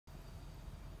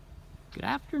Good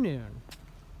afternoon.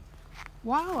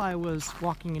 While I was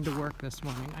walking into work this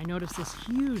morning, I noticed this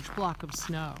huge block of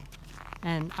snow.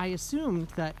 And I assumed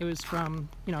that it was from,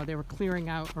 they were clearing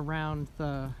out around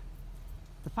the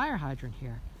fire hydrant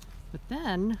here. But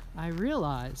then I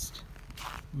realized,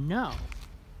 no.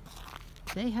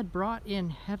 They had brought in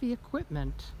heavy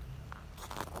equipment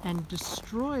and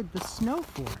destroyed the snow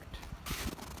fort.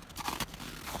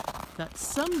 That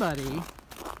somebody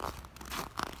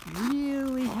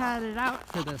really had it out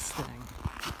for this thing.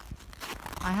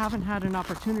 I haven't had an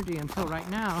opportunity until right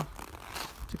now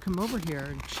to come over here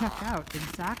and check out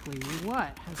exactly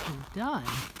what has been done.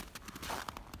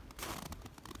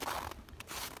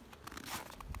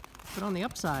 But on the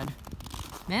upside,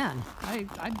 man,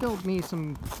 I build me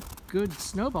some good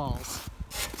snowballs.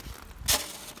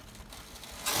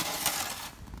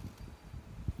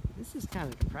 This is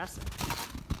kind of depressing.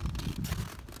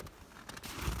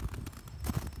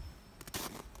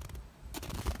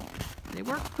 They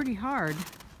work pretty hard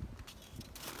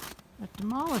at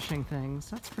demolishing things,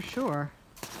 that's for sure.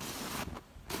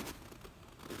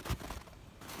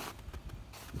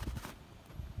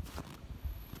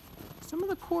 Some of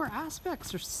the core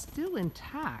aspects are still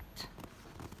intact.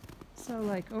 So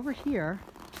like over here,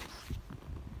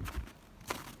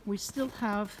 we still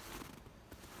have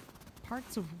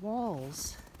parts of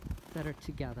walls that are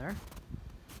together,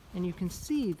 and you can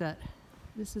see that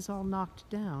this is all knocked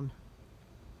down.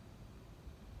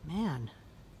 Man,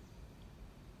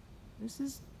 this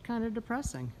is kind of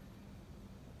depressing.